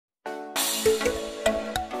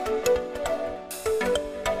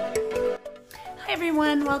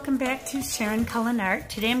Everyone, welcome back to Sharon Cullen Art.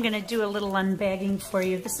 Today I'm going to do a little unbagging for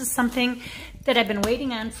you. This is something that I've been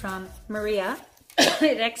waiting on from Maria at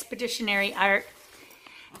Expeditionary Art.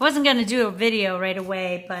 I wasn't going to do a video right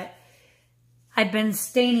away, but I've been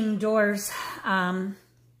staining doors on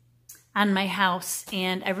my house,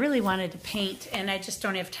 and I really wanted to paint, and I just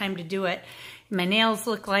don't have time to do it. My nails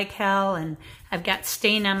look like hell, and I've got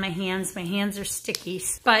stain on my hands. My hands are sticky.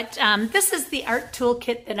 But this is the art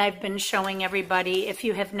toolkit that I've been showing everybody. If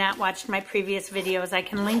you have not watched my previous videos, I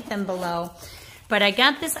can link them below. But I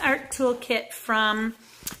got this art toolkit from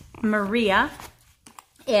Maria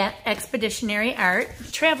at Expeditionary Art.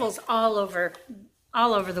 It travels all over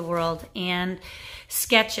the world and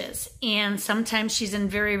sketches, and sometimes she's in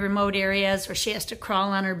very remote areas or she has to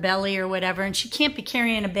crawl on her belly or whatever, and she can't be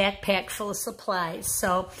carrying a backpack full of supplies,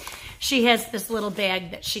 so she has this little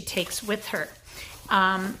bag that she takes with her,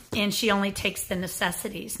 and she only takes the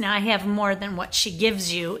necessities. Now I have more than what she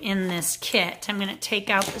gives you in this kit. I'm going to take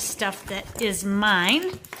out the stuff that is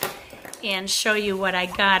mine and show you what I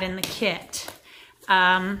got in the kit.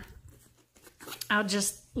 I'll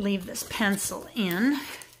just leave this pencil in.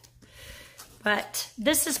 But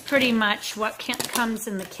this is pretty much what comes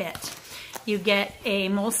in the kit. You get a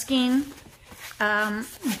Moleskine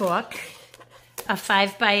book, a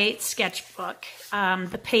 5x8 sketchbook.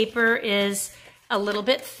 The paper is a little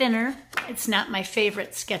bit thinner. It's not my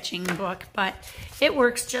favorite sketching book, but it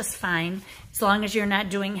works just fine. As long as you're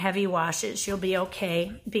not doing heavy washes, you'll be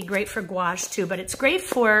okay. It'd be great for gouache too, but it's great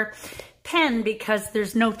for pen because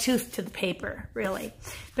there's no tooth to the paper, really.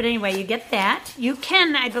 But anyway, you get that. You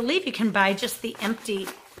can, I believe you can buy just the empty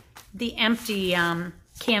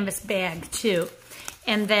canvas bag too.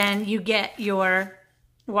 And then you get your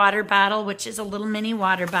water bottle, which is a little mini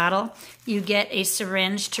water bottle. You get a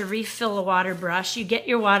syringe to refill a water brush. You get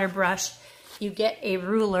your water brush. You get a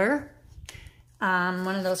ruler,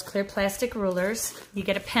 one of those clear plastic rulers. You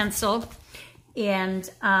get a pencil. And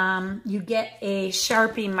you get a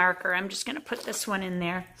Sharpie marker. I'm just going to put this one in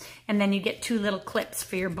there. And then you get 2 little clips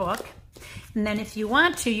for your book. And then if you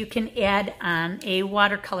want to, you can add on a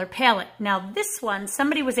watercolor palette. Now this one,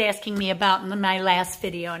 somebody was asking me about in my last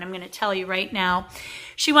video, and I'm going to tell you right now.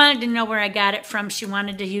 She wanted to know where I got it from. She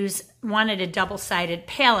wanted a double-sided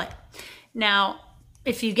palette. Now,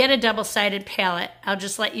 if you get a double-sided palette, I'll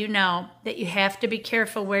just let you know that you have to be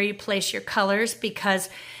careful where you place your colors, because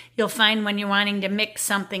you'll find when you're wanting to mix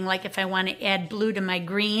something, like if I want to add blue to my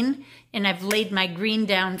green, and I've laid my green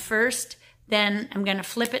down first, then I'm going to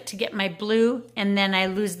flip it to get my blue, and then I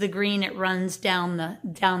lose the green. It runs down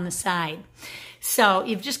the side. So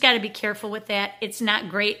you've just got to be careful with that. It's not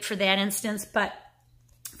great for that instance, but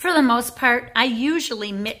for the most part, I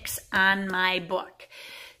usually mix on my book.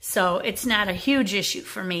 So it's not a huge issue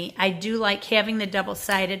for me. I do like having the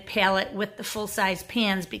double-sided palette with the full-size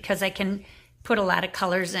pans because I can put a lot of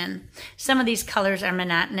colors in. Some of these colors are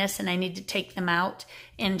monotonous and I need to take them out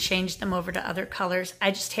and change them over to other colors.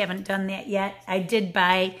 I just haven't done that yet. I did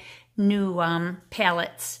buy new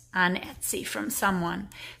palettes on Etsy from someone.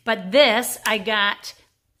 But this I got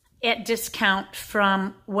at discount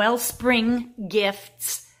from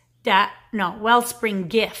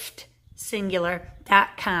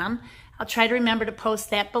wellspringgift.com. I'll try to remember to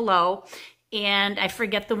post that below. And I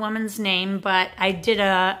forget the woman's name, but I did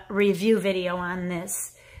a review video on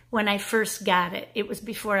this when I first got it. It was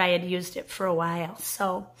before I had used it for a while.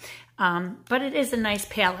 So, but it is a nice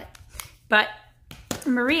palette. But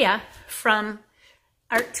Maria from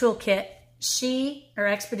Art Toolkit, or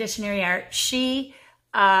Expeditionary Art, she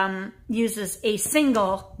uses a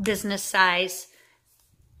single business size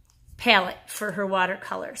palette for her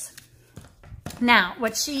watercolors. Now,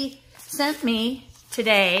 what she sent me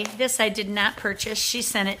today, this I did not purchase. She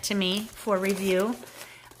sent it to me for review.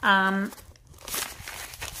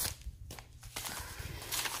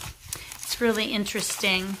 It's really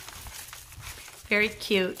interesting. Very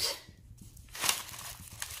cute.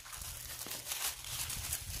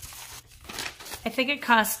 I think it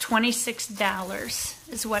costs $26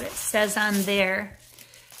 is what it says on there.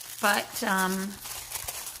 But,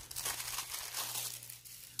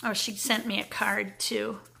 oh, she sent me a card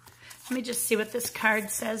too. Let me just see what this card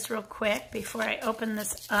says real quick before I open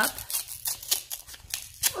this up.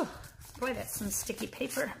 Oh, boy, that's some sticky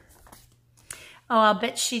paper. Oh, I'll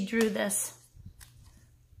bet she drew this.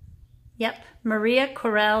 Yep, Maria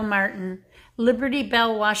Correll Martin, Liberty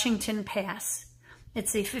Bell, Washington Pass.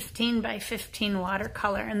 It's a 15 by 15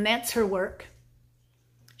 watercolor, and that's her work.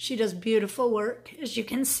 She does beautiful work, as you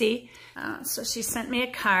can see. So she sent me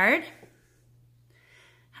a card.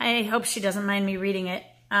 I hope she doesn't mind me reading it.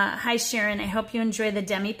 Hi Sharon, I hope you enjoy the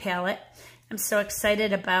Demi palette. I'm so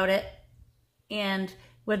excited about it and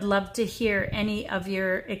would love to hear any of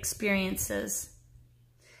your experiences.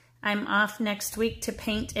 I'm off next week to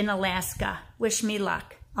paint in Alaska. Wish me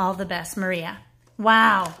luck. All the best, Maria.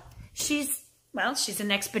 Wow. She's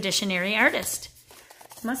an expeditionary artist.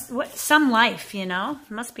 Some life, you know.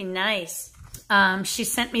 Must be nice. She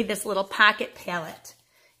sent me this little pocket palette,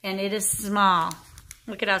 and it is small.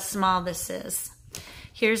 Look at how small this is.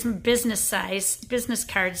 Here's business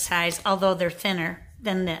card size, although they're thinner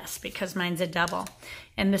than this because mine's a double.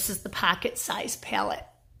 And this is the pocket size palette.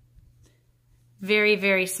 Very,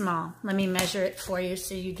 very small. Let me measure it for you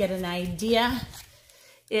so you get an idea.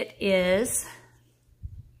 It is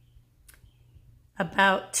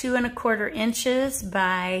about 2 1/4 inches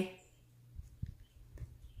by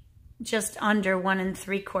just under 1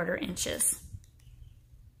 3/4 inches.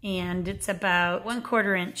 And it's about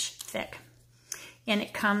 1/4 inch thick. And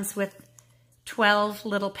it comes with 12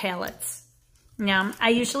 little palettes. Now, I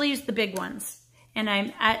usually use the big ones. And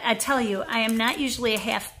I tell you, I am not usually a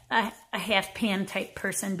half pan type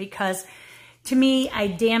person because to me, I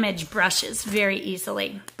damage brushes very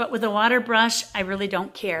easily. But with a water brush, I really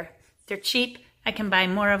don't care. They're cheap. I can buy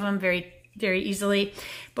more of them very, very easily.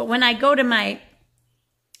 But when I go to my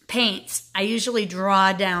paints, I usually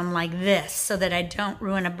draw down like this so that I don't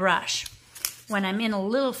ruin a brush. When I'm in a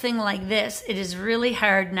little thing like this, it is really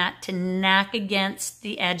hard not to knock against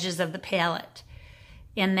the edges of the palette.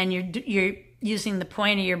 And then you're using the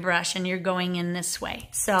point of your brush and you're going in this way.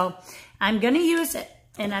 So I'm going to use it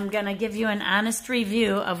and I'm going to give you an honest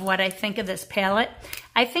review of what I think of this palette.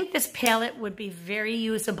 I think this palette would be very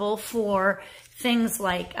usable for things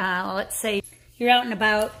like, let's say you're out and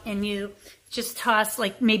about and you just toss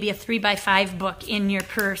like maybe a 3x5 book in your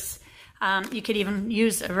purse. You could even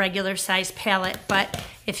use a regular size palette, but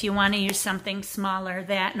if you want to use something smaller,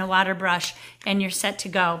 that and a water brush, and you're set to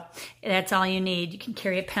go. That's all you need. You can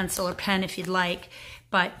carry a pencil or pen if you'd like.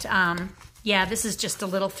 But yeah, this is just a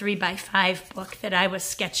little 3x5 book that I was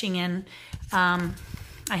sketching in.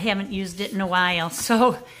 I haven't used it in a while,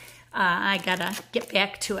 so I gotta get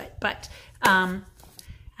back to it. But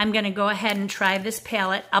I'm gonna go ahead and try this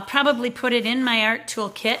palette. I'll probably put it in my art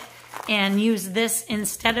toolkit and use this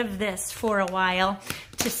instead of this for a while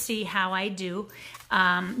to see how I do.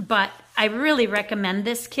 But I really recommend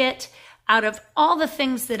this kit. Out of all the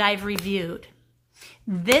things that I've reviewed,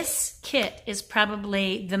 this kit is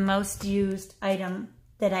probably the most used item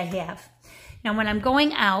that I have. Now when I'm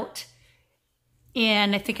going out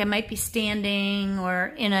and I think I might be standing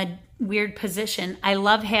or in a weird position, I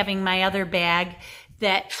love having my other bag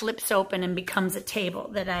that flips open and becomes a table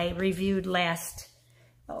that I reviewed last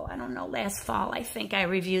fall, I think I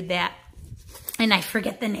reviewed that. And I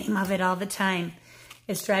forget the name of it all the time.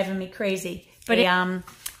 It's driving me crazy. But and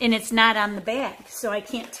it's not on the bag, so I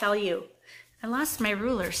can't tell you. I lost my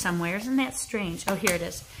ruler somewhere. Isn't that strange? Oh, here it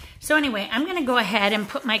is. So anyway, I'm going to go ahead and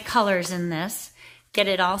put my colors in this, get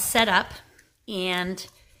it all set up, and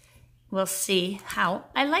we'll see how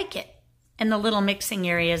I like it. And the little mixing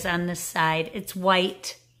areas on this side, it's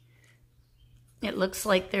white. It looks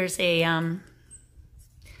like there's a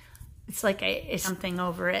it's like something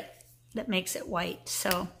over it that makes it white.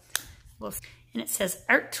 So, and it says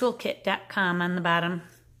arttoolkit.com on the bottom.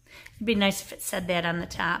 It'd be nice if it said that on the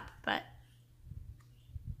top, but.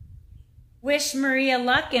 Wish Maria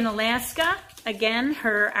luck in Alaska. Again,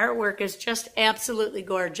 her artwork is just absolutely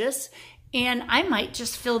gorgeous. And I might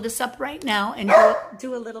just fill this up right now and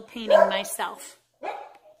do a little painting myself.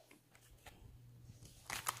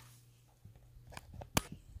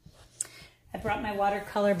 I brought my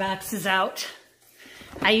watercolor boxes out.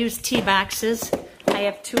 I use tea boxes. I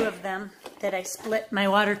have 2 of them that I split my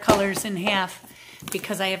watercolors in half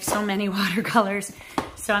because I have so many watercolors.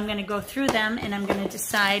 So I'm going to go through them and I'm going to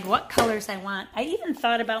decide what colors I want. I even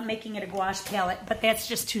thought about making it a gouache palette, but that's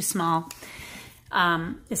just too small.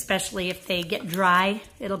 Especially if they get dry,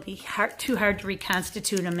 it'll be too hard to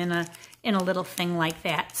reconstitute them in a little thing like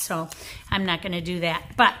that. So I'm not going to do that.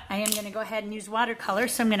 But I am going to go ahead and use watercolor.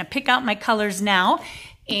 So I'm going to pick out my colors now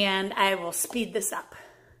and I will speed this up.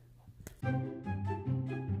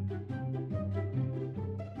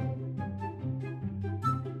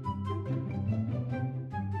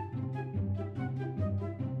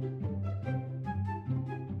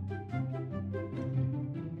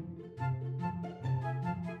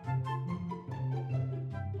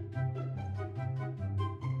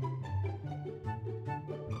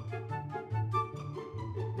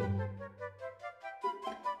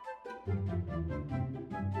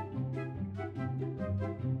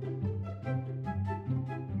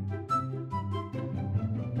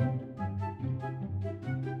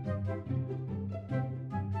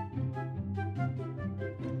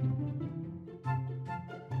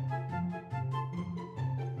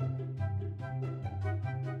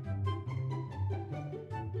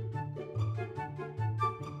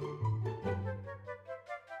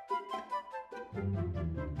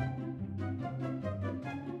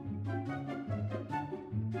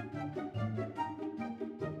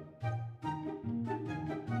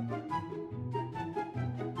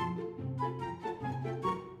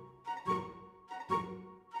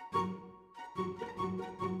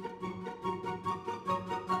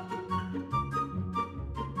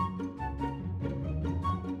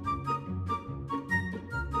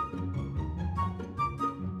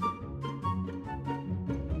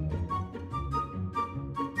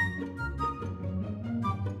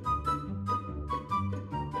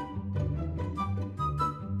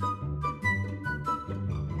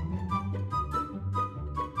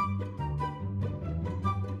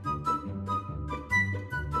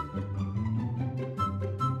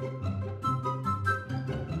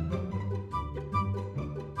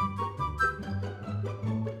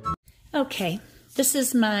 Okay, this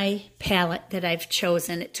is my palette that I've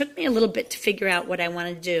chosen. It took me a little bit to figure out what I want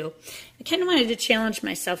to do. I kind of wanted to challenge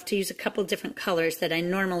myself to use a couple different colors that I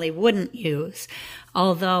normally wouldn't use.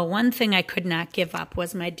 Although one thing I could not give up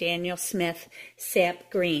was my Daniel Smith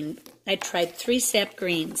sap green. I tried 3 sap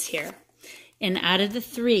greens here. And out of the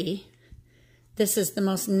 3, this is the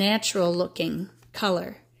most natural looking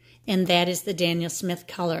color. And that is the Daniel Smith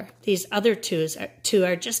color. These other two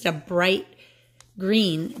are just a bright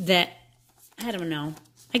green that, I don't know,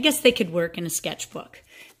 I guess they could work in a sketchbook,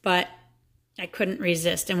 but I couldn't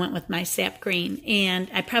resist and went with my sap green. And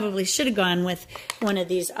I probably should have gone with one of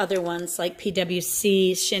these other ones like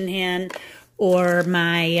PWC, Shinhan, or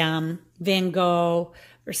my Van Gogh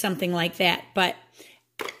or something like that, but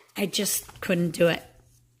I just couldn't do it.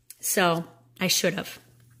 So I should have.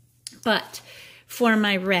 But for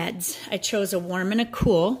my reds, I chose a warm and a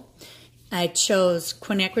cool. I chose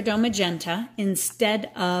quinacridone magenta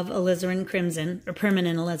instead of alizarin crimson, or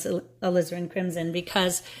permanent alizarin crimson,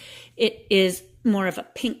 because it is more of a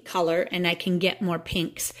pink color and I can get more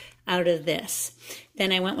pinks out of this.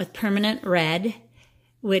 Then I went with permanent red,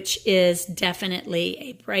 which is definitely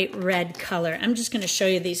a bright red color. I'm just going to show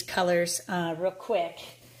you these colors real quick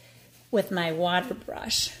with my water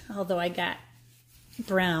brush, although I got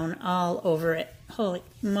brown all over it. Holy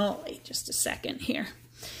moly, just a second here.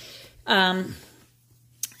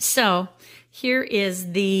 So here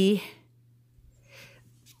is the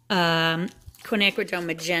quinacridone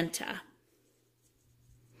magenta.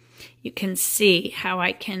 You can see how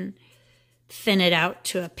I can thin it out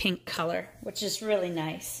to a pink color, which is really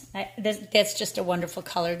nice. That's just a wonderful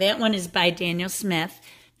color. That one is by Daniel Smith.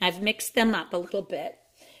 I've mixed them up a little bit.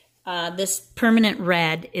 This permanent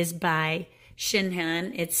red is by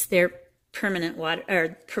Shinhan. It's their permanent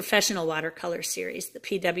professional watercolor series, the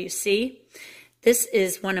PWC. This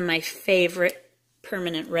is one of my favorite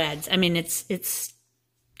permanent reds. I mean, it's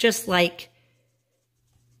just like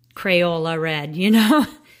Crayola red, you know?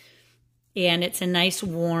 And it's a nice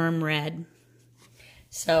warm red.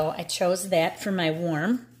 So I chose that for my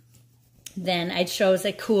warm. Then I chose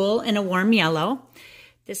a cool and a warm yellow.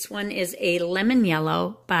 This one is a lemon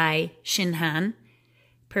yellow by Shinhan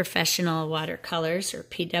Professional Watercolors, or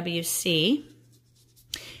PWC.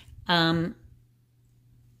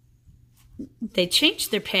 They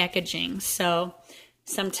changed their packaging, so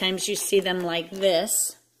sometimes you see them like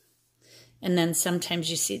this, and then sometimes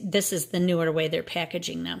you see, this is the newer way they're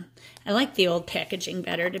packaging them. I like the old packaging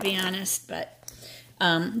better, to be honest, but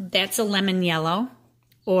that's a lemon yellow,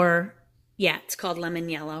 or, yeah, it's called lemon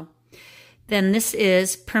yellow. Then this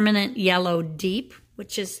is permanent yellow deep,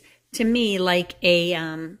 which is, to me, like a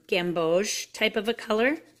gamboge type of a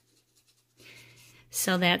color.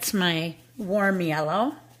 So that's my warm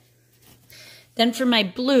yellow. Then for my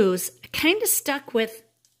blues, I kind of stuck with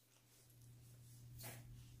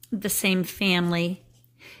the same family,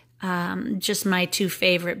 just my 2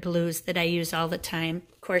 favorite blues that I use all the time.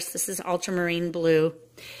 Of course, this is ultramarine blue,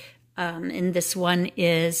 and this one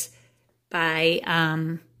is by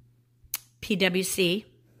PWC.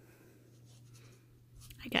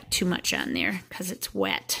 I got too much on there because it's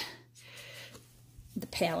wet, the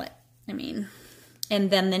palette, I mean. And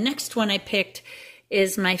then the next one I picked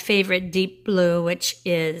is my favorite deep blue, which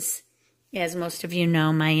is, as most of you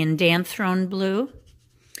know, my Indanthrone blue.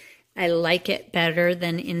 I like it better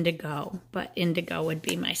than indigo, but indigo would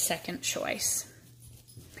be my second choice.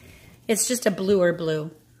 It's just a bluer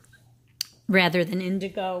blue rather than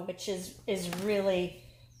indigo, which is really,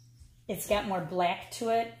 it's got more black to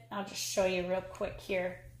it. I'll just show you real quick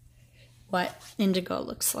here what indigo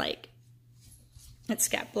looks like. It's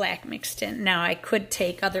got black mixed in. Now, I could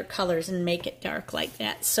take other colors and make it dark like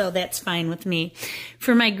that, so that's fine with me.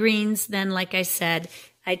 For my greens, then, like I said,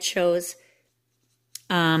 I chose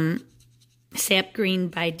Sap Green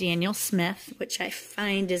by Daniel Smith, which I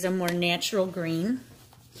find is a more natural green.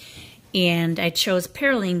 And I chose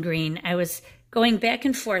Perylene Green. I was going back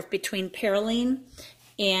and forth between Perylene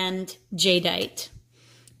and Jadeite.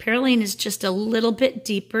 Perylene is just a little bit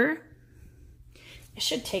deeper. I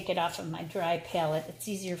should take it off of my dry palette. It's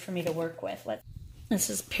easier for me to work with. This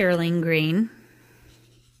is Perylene Green.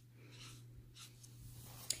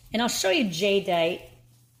 And I'll show you Jadeite,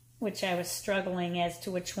 which I was struggling as to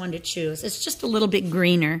which one to choose. It's just a little bit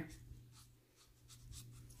greener.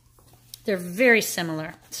 They're very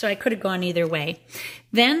similar, so I could have gone either way.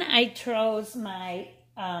 Then I chose my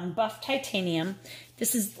buff titanium.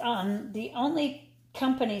 This is the only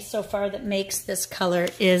company so far that makes this color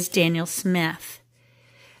is Daniel Smith.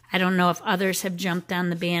 I don't know if others have jumped on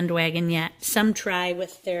the bandwagon yet. Some try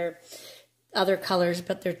with their other colors,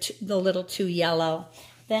 but they're a little too yellow.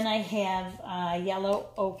 Then I have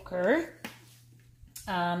yellow ochre.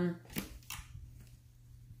 I'm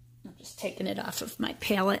just taking it off of my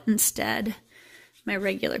palette instead, my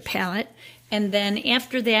regular palette. And then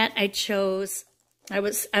after that, I chose, I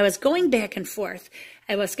was going back and forth.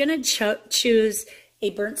 I was going to choose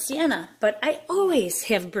a burnt sienna, but I always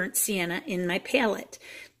have burnt sienna in my palette,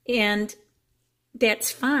 and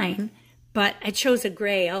that's fine, but I chose a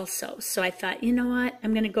gray also. So I thought, you know what,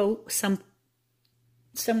 I'm going to go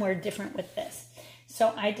somewhere different with this.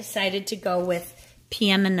 So I decided to go with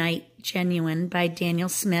Piamonite Genuine by Daniel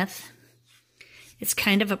Smith. It's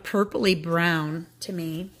kind of a purpley brown to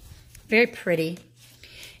me. Very pretty.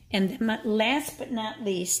 And then last but not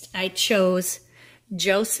least, I chose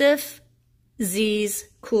Joseph Z's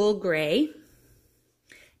Cool Gray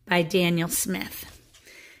by Daniel Smith,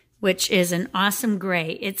 which is an awesome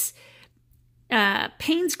gray. It's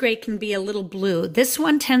Payne's gray can be a little blue. This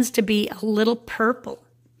one tends to be a little purple.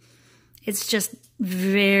 It's just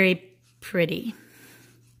very pretty.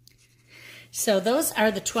 So those are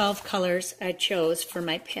the 12 colors I chose for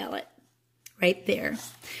my palette right there.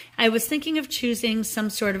 I was thinking of choosing some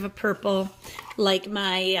sort of a purple like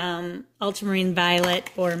my ultramarine violet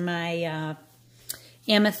or my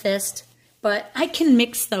amethyst, but I can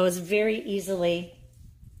mix those very easily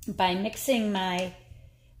by mixing my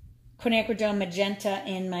quinacridone magenta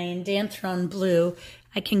and my indanthrone blue.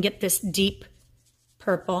 I can get this deep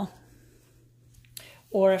purple,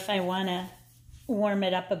 or if I want to warm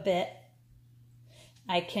it up a bit,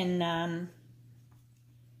 I can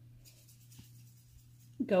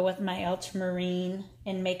go with my ultramarine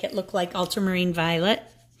and make it look like ultramarine violet.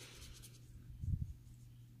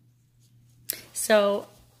 So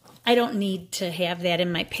I don't need to have that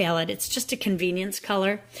in my palette. It's just a convenience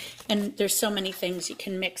color, and there's so many things you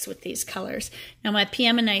can mix with these colors. Now my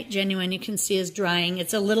Piamonite Genuine, you can see, is drying.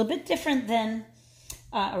 It's a little bit different than,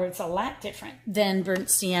 or it's a lot different than burnt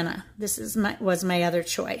sienna. This is was my other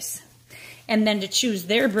choice. And then to choose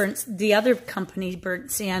the other company burnt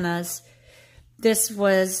siennas, this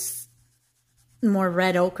was more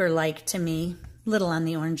red ochre-like to me, a little on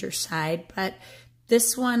the oranger side, but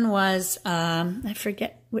this one was, I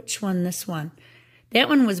forget which one this one. That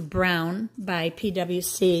one was brown by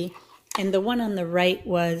PWC, and the one on the right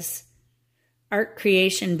was Art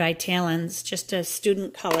Creation by Talons, just a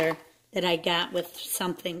student color that I got with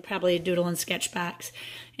something, probably a doodle and sketch box,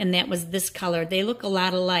 and that was this color. They look a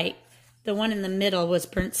lot alike. The one in the middle was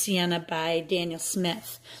Burnt Sienna by Daniel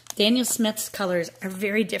Smith. Daniel Smith's colors are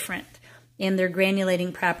very different, and their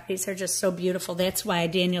granulating properties are just so beautiful. That's why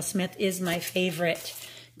Daniel Smith is my favorite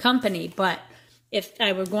company. But if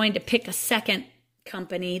I were going to pick a second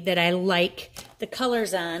company that I like the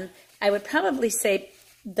colors on, I would probably say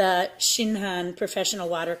the Shinhan Professional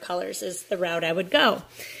Watercolors is the route I would go.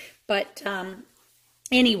 But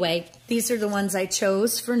anyway, these are the ones I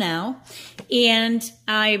chose for now, and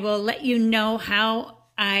I will let you know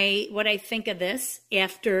what I think of this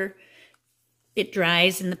after it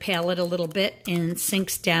dries in the palette a little bit and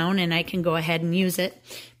sinks down, and I can go ahead and use it.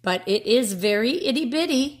 But it is very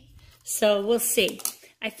itty-bitty, so we'll see.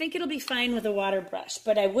 I think it'll be fine with a water brush,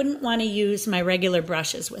 but I wouldn't want to use my regular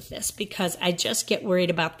brushes with this because I just get worried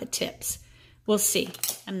about the tips. We'll see.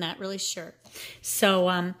 I'm not really sure.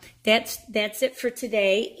 So that's it for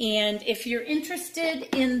today. And if you're interested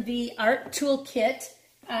in the art toolkit,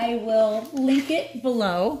 I will link it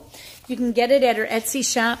below. You can get it at her Etsy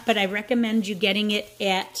shop, but I recommend you getting it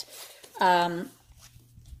at her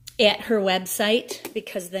website,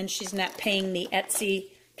 because then she's not paying the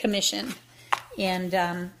Etsy commission. And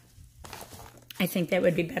I think that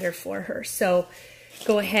would be better for her. So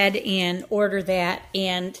go ahead and order that.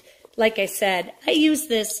 And like I said, I use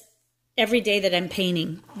this every day that I'm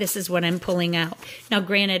painting. This is what I'm pulling out. Now,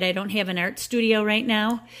 granted, I don't have an art studio right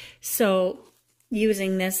now, so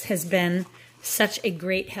using this has been such a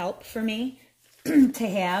great help for me to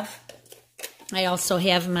have. I also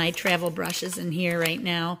have my travel brushes in here right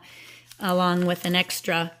now, along with an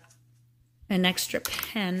extra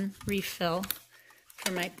pen refill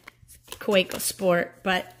for my Kaweco Sport.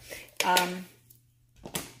 But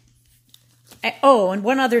and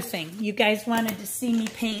one other thing. You guys wanted to see me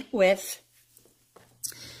paint with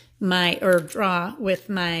write with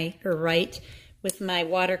my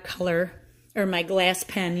watercolor, or my glass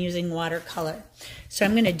pen using watercolor. So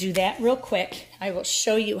I'm going to do that real quick. I will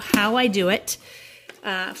show you how I do it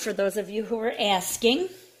for those of you who are asking.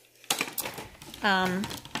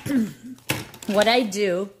 What I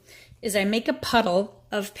do is I make a puddle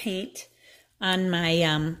of paint on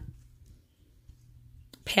my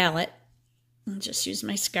palette. I'll just use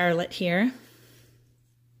my Scarlet here.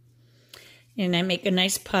 And I make a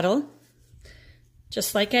nice puddle.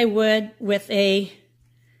 just like I would with a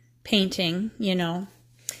painting, you know.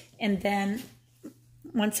 And then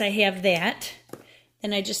once I have that,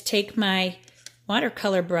 then I just take my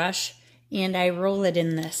watercolor brush and I roll it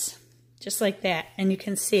in this, just like that. And you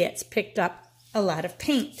can see it's picked up a lot of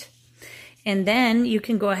paint. And then you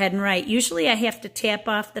can go ahead and write. Usually I have to tap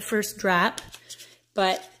off the first drop,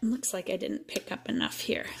 but it looks like I didn't pick up enough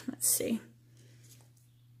here. Let's see.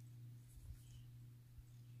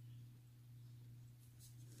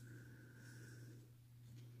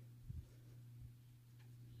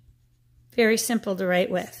 Very simple to write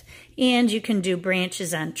with. And you can do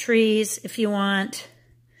branches on trees if you want.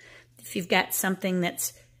 If you've got something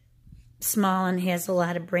that's small and has a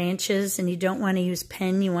lot of branches and you don't want to use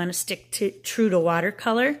pen, you want to stick true to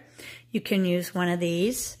watercolor, you can use one of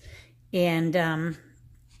these. And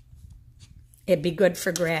it'd be good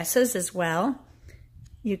for grasses as well.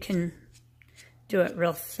 You can do it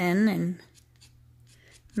real thin and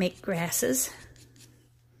make grasses.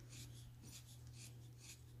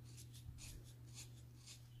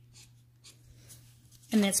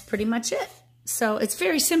 And that's pretty much it. So it's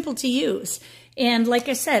very simple to use. And like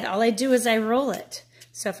I said, all I do is I roll it.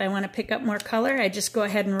 So if I want to pick up more color, I just go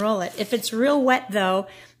ahead and roll it. If it's real wet though,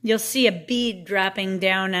 you'll see a bead dropping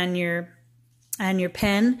down on your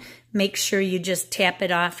pen. Make sure you just tap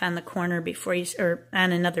it off on the corner before you, or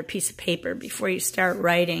on another piece of paper before you start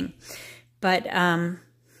writing. But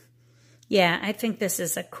yeah, I think this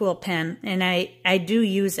is a cool pen, and I do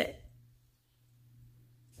use it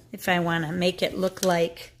if I want to make it look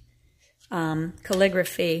like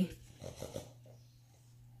calligraphy.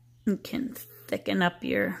 You can thicken up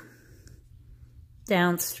your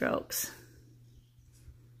downstrokes.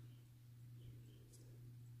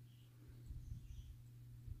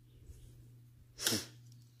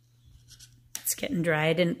 It's getting dry.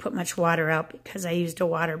 I didn't put much water out because I used a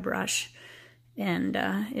water brush, and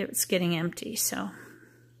it was getting empty, so.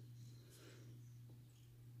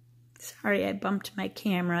 Sorry, I bumped my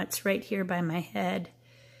camera. It's right here by my head.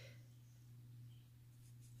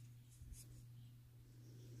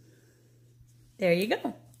 There you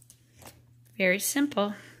go. Very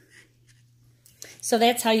simple. So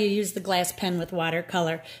that's how you use the glass pen with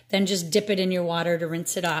watercolor. Then just dip it in your water to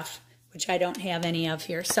rinse it off, which I don't have any of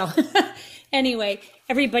here. So anyway,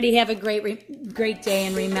 everybody have a great day,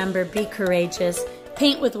 and remember, be courageous,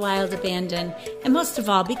 paint with wild abandon, and most of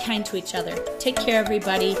all, be kind to each other. Take care,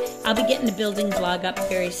 everybody. I'll be getting the building vlog up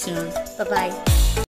very soon. Bye-bye.